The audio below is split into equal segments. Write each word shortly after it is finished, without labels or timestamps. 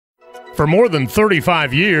For more than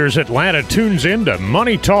 35 years, Atlanta tunes into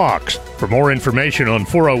Money Talks. For more information on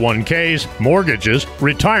 401ks, mortgages,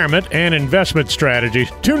 retirement, and investment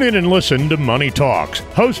strategies, tune in and listen to Money Talks,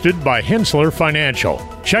 hosted by Hensler Financial.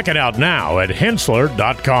 Check it out now at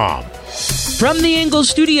hensler.com. From the Ingalls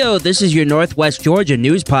studio, this is your Northwest Georgia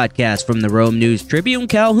news podcast from the Rome News Tribune,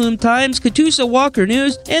 Calhoun Times, Catoosa Walker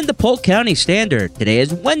News, and the Polk County Standard. Today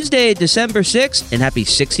is Wednesday, December 6th, and happy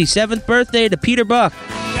 67th birthday to Peter Buck.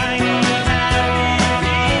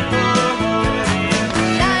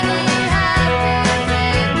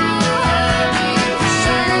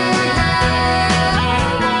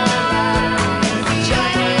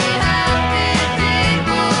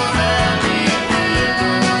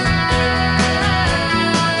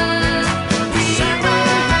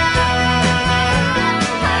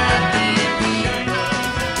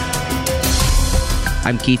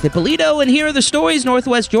 I'm Keith Ippolito, and here are the stories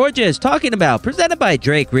Northwest Georgia is talking about, presented by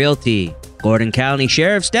Drake Realty. Gordon County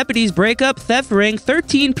Sheriff's deputies break up theft ring,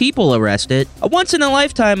 13 people arrested. A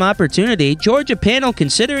once-in-a-lifetime opportunity, Georgia panel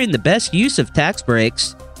considering the best use of tax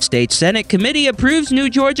breaks. State Senate committee approves new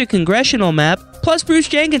Georgia congressional map, plus Bruce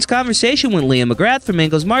Jenkins' conversation with Leah McGrath from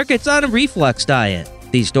Ingalls Markets on a reflux diet.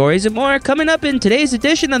 These stories and more are coming up in today's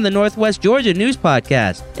edition of the Northwest Georgia News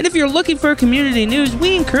Podcast. And if you're looking for community news,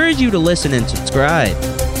 we encourage you to listen and subscribe.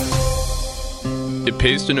 It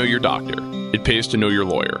pays to know your doctor. It pays to know your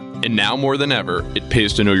lawyer. And now more than ever, it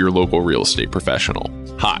pays to know your local real estate professional.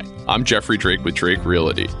 Hi, I'm Jeffrey Drake with Drake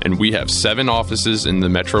Realty, and we have 7 offices in the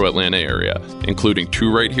metro Atlanta area, including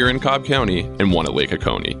 2 right here in Cobb County and 1 at Lake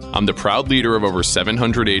Oconee. I'm the proud leader of over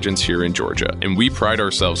 700 agents here in Georgia, and we pride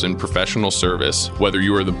ourselves in professional service, whether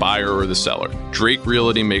you are the buyer or the seller. Drake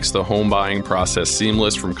Realty makes the home buying process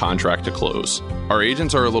seamless from contract to close. Our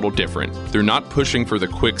agents are a little different. They're not pushing for the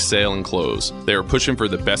quick sale and close. They are pushing for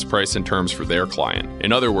the best price and terms for their client.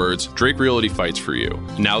 In other words, Drake Realty fights for you.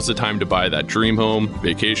 Now's the time to buy that dream home,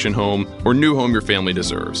 vacation home, or new home your family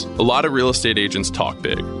deserves. A lot of real estate agents talk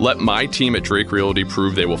big. Let my team at Drake Realty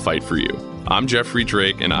prove they will fight for you. I'm Jeffrey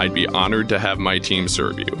Drake, and I'd be honored to have my team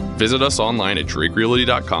serve you. Visit us online at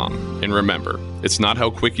drakerealty.com. And remember, it's not how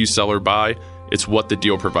quick you sell or buy, it's what the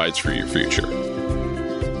deal provides for your future.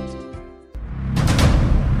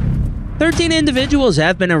 13 individuals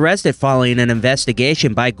have been arrested following an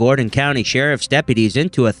investigation by Gordon County Sheriff's deputies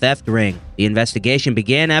into a theft ring. The investigation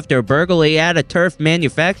began after a burglary at a turf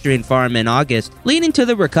manufacturing farm in August, leading to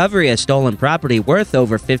the recovery of stolen property worth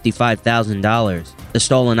over $55,000. The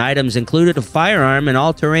stolen items included a firearm, an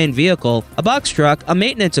all-terrain vehicle, a box truck, a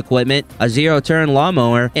maintenance equipment, a zero-turn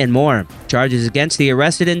lawnmower, and more. Charges against the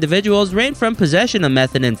arrested individuals range from possession of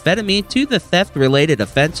methamphetamine to the theft-related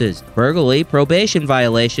offenses, burglary, probation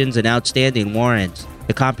violations, and outstanding warrants.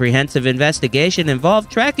 The comprehensive investigation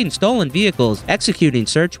involved tracking stolen vehicles, executing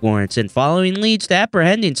search warrants, and following leads to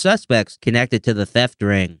apprehending suspects connected to the theft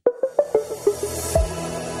ring.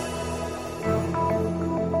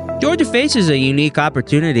 Georgia faces a unique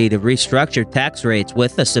opportunity to restructure tax rates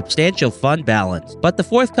with a substantial fund balance, but the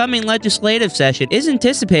forthcoming legislative session is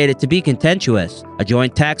anticipated to be contentious. A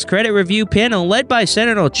joint tax credit review panel led by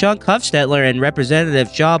Senator Chunk Hufstetler and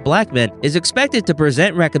Representative Shaw Blackman is expected to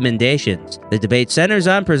present recommendations. The debate centers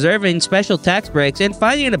on preserving special tax breaks and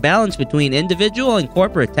finding a balance between individual and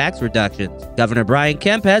corporate tax reductions. Governor Brian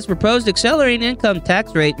Kemp has proposed accelerating income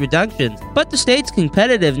tax rate reductions, but the state's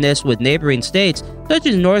competitiveness with neighboring states, such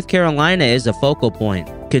as North Carolina, is a focal point.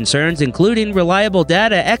 Concerns including reliable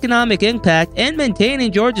data, economic impact, and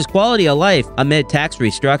maintaining Georgia's quality of life amid tax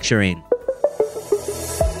restructuring.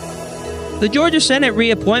 The Georgia Senate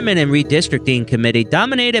Reappointment and Redistricting Committee,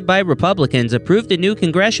 dominated by Republicans, approved a new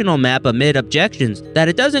congressional map amid objections that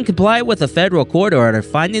it doesn't comply with a federal court order,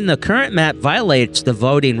 finding the current map violates the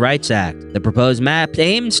Voting Rights Act. The proposed map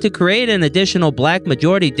aims to create an additional black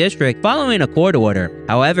majority district following a court order.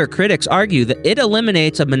 However, critics argue that it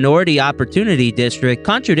eliminates a minority opportunity district,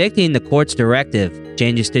 contradicting the court's directive.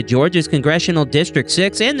 Changes to Georgia's Congressional District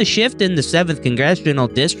 6 and the shift in the 7th Congressional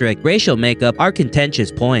District racial makeup are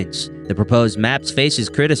contentious points. The proposed map faces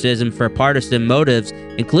criticism for partisan motives,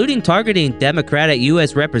 including targeting Democratic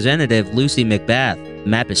U.S. Representative Lucy McBath. The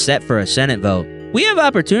map is set for a Senate vote. We have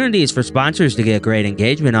opportunities for sponsors to get great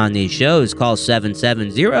engagement on these shows. Call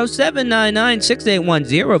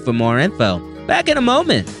 770-799-6810 for more info. Back in a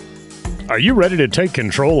moment. Are you ready to take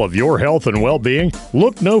control of your health and well-being?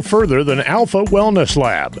 Look no further than Alpha Wellness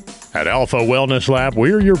Lab. At Alpha Wellness Lab,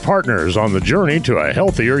 we're your partners on the journey to a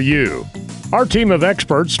healthier you. Our team of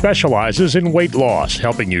experts specializes in weight loss,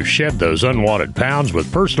 helping you shed those unwanted pounds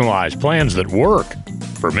with personalized plans that work.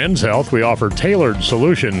 For men's health, we offer tailored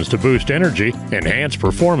solutions to boost energy, enhance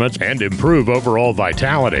performance, and improve overall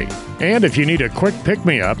vitality. And if you need a quick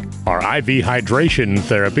pick-me-up, our IV hydration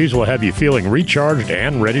therapies will have you feeling recharged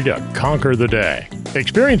and ready to conquer the day.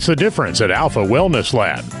 Experience the difference at Alpha Wellness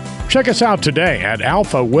Lab. Check us out today at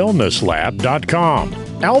alphawellnesslab.com.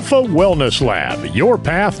 Alpha Wellness Lab, your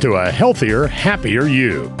path to a healthier, happier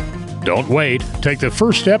you. Don't wait. Take the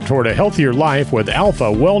first step toward a healthier life with Alpha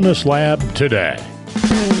Wellness Lab today.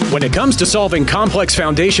 When it comes to solving complex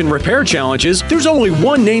foundation repair challenges, there's only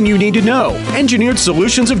one name you need to know: Engineered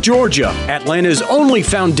Solutions of Georgia, Atlanta's only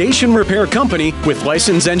foundation repair company with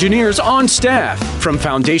licensed engineers on staff. From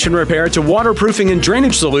foundation repair to waterproofing and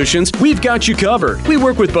drainage solutions, we've got you covered. We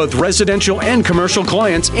work with both residential and commercial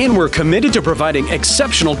clients, and we're committed to providing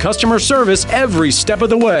exceptional customer service every step of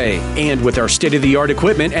the way. And with our state-of-the-art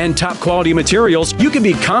equipment and top-quality materials, you can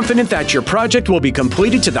be confident that your project will be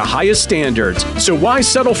completed to the highest standards. So why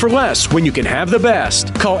settle for less when you can have the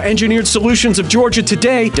best? Call Engineered Solutions of Georgia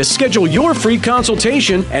today to schedule your free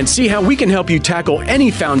consultation and see how we can help you tackle any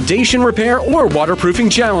foundation repair or waterproofing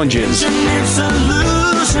challenges. Engineered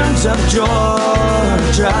Solutions of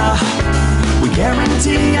Georgia. We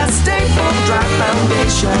guarantee a stable, dry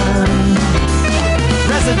foundation.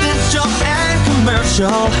 Residential and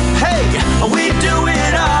commercial. Hey, we do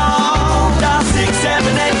it all. Dial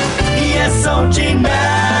 678 ESOG now.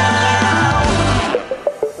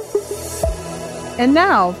 And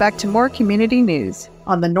now, back to more community news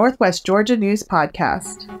on the Northwest Georgia News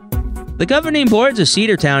Podcast. The governing boards of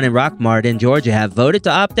Cedartown and Rockmart in Georgia have voted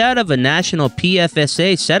to opt out of a national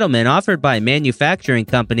PFSA settlement offered by manufacturing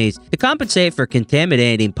companies to compensate for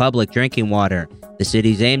contaminating public drinking water. The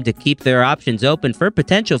cities aim to keep their options open for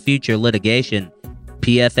potential future litigation.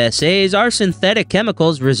 PFSAs are synthetic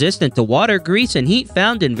chemicals resistant to water, grease, and heat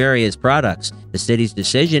found in various products. The city's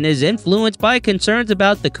decision is influenced by concerns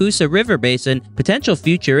about the Coosa River Basin, potential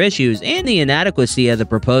future issues, and the inadequacy of the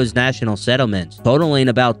proposed national settlements, totaling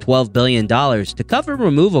about $12 billion to cover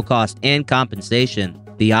removal costs and compensation.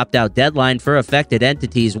 The opt-out deadline for affected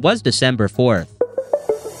entities was December 4th.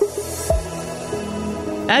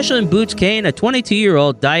 Ashlyn Boots Kane, a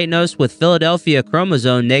 22-year-old diagnosed with Philadelphia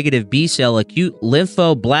chromosome-negative B-cell acute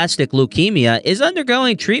lymphoblastic leukemia, is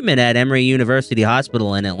undergoing treatment at Emory University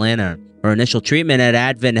Hospital in Atlanta. Her initial treatment at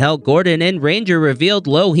Advent Health Gordon and Ranger revealed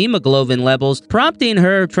low hemoglobin levels, prompting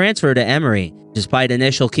her transfer to Emory. Despite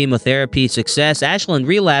initial chemotherapy success, Ashlyn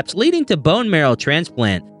relapsed, leading to bone marrow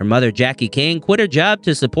transplant. Her mother, Jackie Kane, quit her job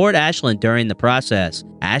to support Ashlyn during the process.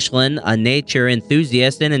 Ashlyn, a nature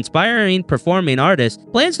enthusiast and inspiring performing artist,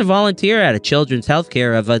 plans to volunteer at a Children's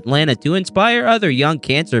Healthcare of Atlanta to inspire other young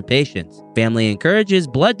cancer patients. Family encourages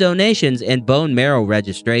blood donations and bone marrow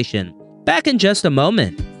registration. Back in just a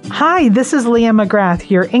moment. Hi, this is Leah McGrath,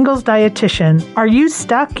 your Ingalls dietitian. Are you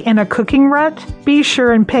stuck in a cooking rut? Be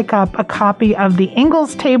sure and pick up a copy of the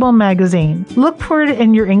Ingalls Table magazine. Look for it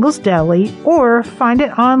in your Ingalls Deli or find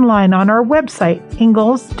it online on our website,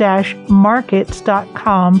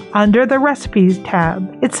 ingalls-markets.com, under the Recipes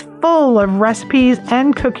tab. It's full of recipes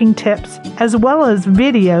and cooking tips, as well as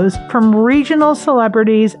videos from regional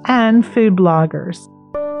celebrities and food bloggers.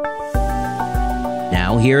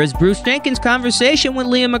 Now here is Bruce Jenkins' conversation with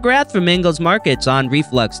Leah McGrath from Ingalls Markets on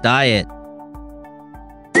reflux diet.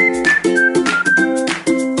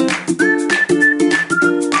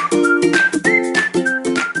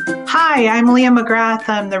 Hi, I'm Leah McGrath.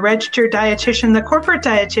 I'm the registered dietitian, the corporate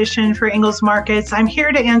dietitian for Ingalls Markets. I'm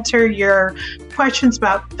here to answer your questions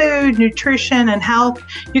about food, nutrition, and health.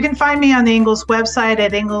 You can find me on the Ingalls website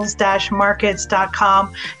at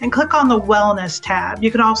ingalls-markets.com and click on the Wellness tab.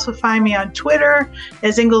 You can also find me on Twitter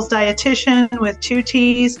as Ingalls Dietitian with 2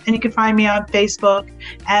 T's, and you can find me on Facebook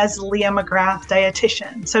as Leah McGrath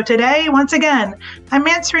Dietitian. So today, once again, I'm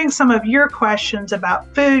answering some of your questions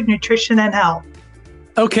about food, nutrition, and health.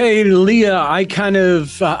 Okay, Leah, I kind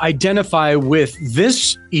of identify with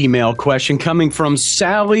this email question coming from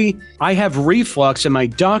Sally. I have reflux and my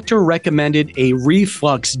doctor recommended a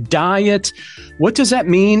reflux diet. What does that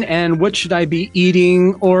mean, and what should I be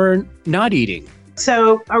eating or not eating?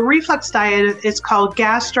 So a reflux diet is called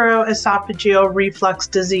gastroesophageal reflux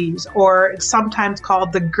disease, or it's sometimes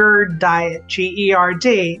called the GERD diet,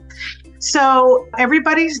 GERD. So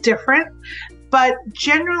everybody's different. But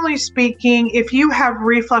generally speaking, if you have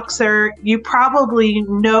reflux there, you probably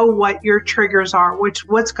know what your triggers are,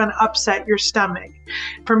 what's going to upset your stomach.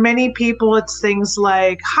 For many people, it's things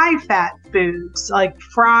like high fat foods, like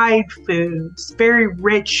fried foods, very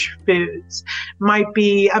rich foods. Might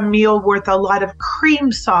be a meal with a lot of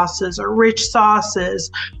cream sauces or rich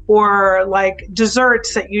sauces, or like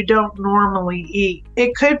desserts that you don't normally eat.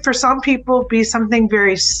 It could, for some people, be something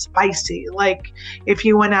very spicy, like if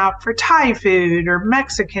you went out for Thai food or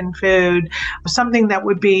Mexican food, something that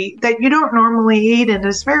would be that you don't normally eat and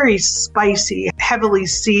is very spicy, heavily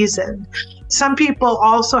seasoned. Some people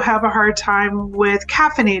also have a hard time with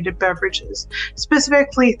caffeinated beverages,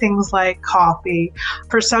 specifically things like coffee.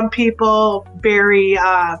 For some people, very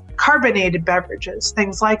carbonated beverages,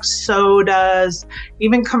 things like sodas,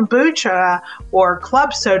 even kombucha or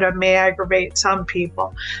club soda may aggravate some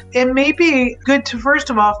people. It may be good to, first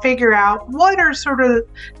of all, figure out what are sort of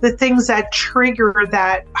the things that trigger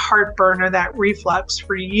that heartburn or that reflux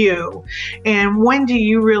for you, and when do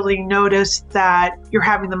you really notice that you're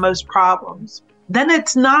having the most problems. Then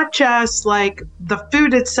it's not just like the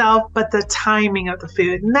food itself, but the timing of the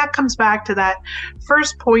food. And that comes back to that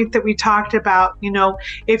first point that we talked about. You know,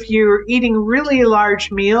 if you're eating really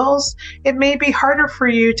large meals, it may be harder for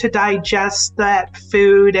you to digest that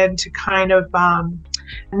food and to kind of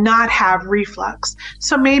not have reflux.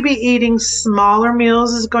 So maybe eating smaller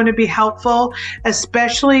meals is going to be helpful,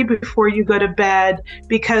 especially before you go to bed,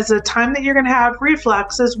 because the time that you're going to have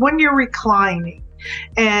reflux is when you're reclining.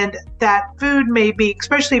 And that food may be,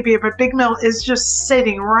 especially if you have a big meal, is just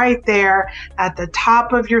sitting right there at the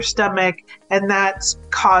top of your stomach, and that's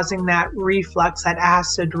causing that reflux, that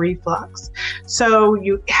acid reflux. So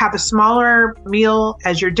you have a smaller meal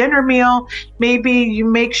as your dinner meal. Maybe you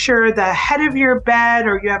make sure the head of your bed,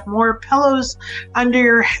 or you have more pillows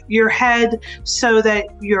under your head so that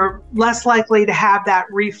you're less likely to have that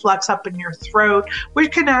reflux up in your throat,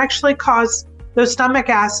 which can actually cause those stomach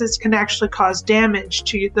acids can actually cause damage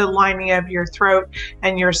to the lining of your throat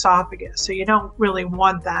and your esophagus. So you don't really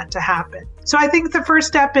want that to happen. So I think the first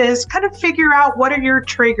step is kind of figure out what are your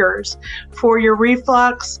triggers for your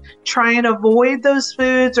reflux, try and avoid those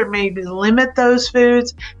foods or maybe limit those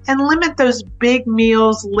foods, and limit those big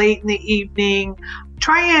meals late in the evening.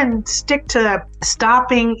 Try and stick to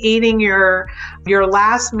stopping eating your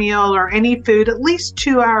last meal or any food at least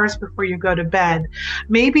 2 hours before you go to bed.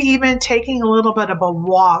 Maybe even taking a little bit of a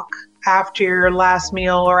walk after your last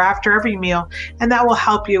meal or after every meal, and that will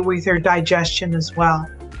help you with your digestion as well.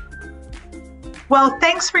 Well,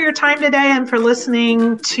 thanks for your time today and for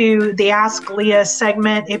listening to the Ask Leah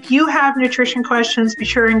segment. If you have nutrition questions, be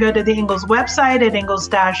sure and go to the Ingles website at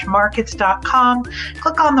ingles-markets.com.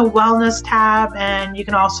 Click on the Wellness tab, and you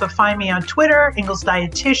can also find me on Twitter, Ingles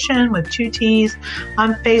Dietitian with 2 T's,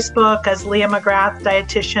 on Facebook as Leah McGrath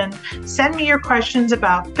Dietitian. Send me your questions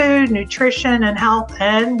about food, nutrition, and health,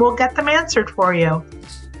 and we'll get them answered for you.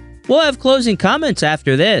 We'll have closing comments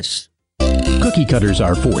after this. Cookie cutters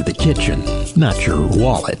are for the kitchen, not your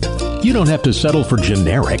wallet. You don't have to settle for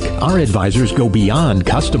generic. Our advisors go beyond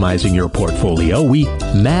customizing your portfolio. We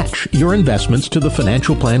match your investments to the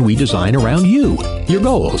financial plan we design around you, your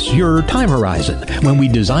goals, your time horizon, when we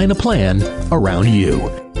design a plan around you.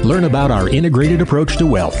 Learn about our integrated approach to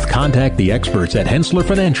wealth. Contact the experts at Hensler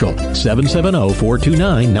Financial,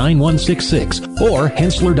 770-429-9166, or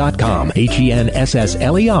Hensler.com,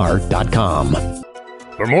 HENSSLER.com.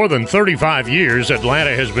 For more than 35 years,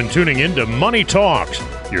 Atlanta has been tuning into Money Talks,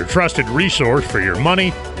 your trusted resource for your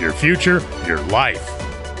money, your future, your life.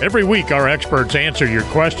 Every week, our experts answer your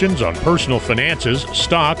questions on personal finances,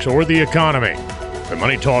 stocks, or the economy. The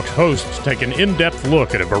Money Talks hosts take an in-depth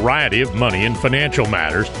look at a variety of money and financial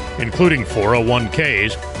matters, including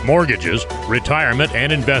 401ks, mortgages, retirement,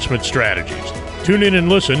 and investment strategies. Tune in and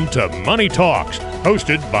listen to Money Talks,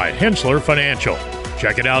 hosted by Hensler Financial.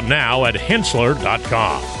 Check it out now at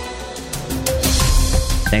Hensler.com.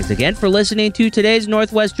 Thanks again for listening to today's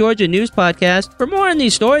Northwest Georgia News Podcast. For more on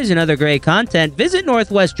these stories and other great content, visit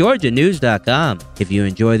northwestgeorgianews.com. If you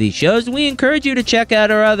enjoy these shows, we encourage you to check out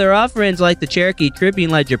our other offerings like the Cherokee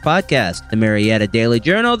Tribune Ledger Podcast, the Marietta Daily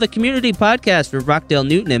Journal, the Community Podcast for Rockdale,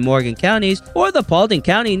 Newton, and Morgan counties, or the Paulding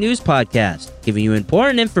County News Podcast, giving you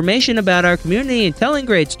important information about our community and telling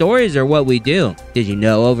great stories are what we do. Did you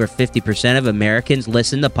know over 50% of Americans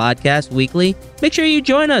listen to podcasts weekly? Make sure you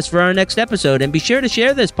join us for our next episode, and be sure to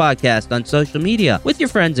share this podcast on social media with your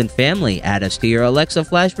friends and family. Add us to your Alexa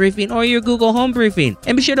Flash Briefing or your Google Home Briefing,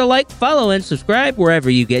 and be sure to like, follow, and subscribe wherever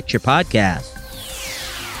you get your podcasts.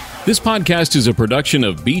 This podcast is a production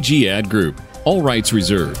of BG Ad Group. All rights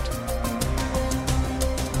reserved.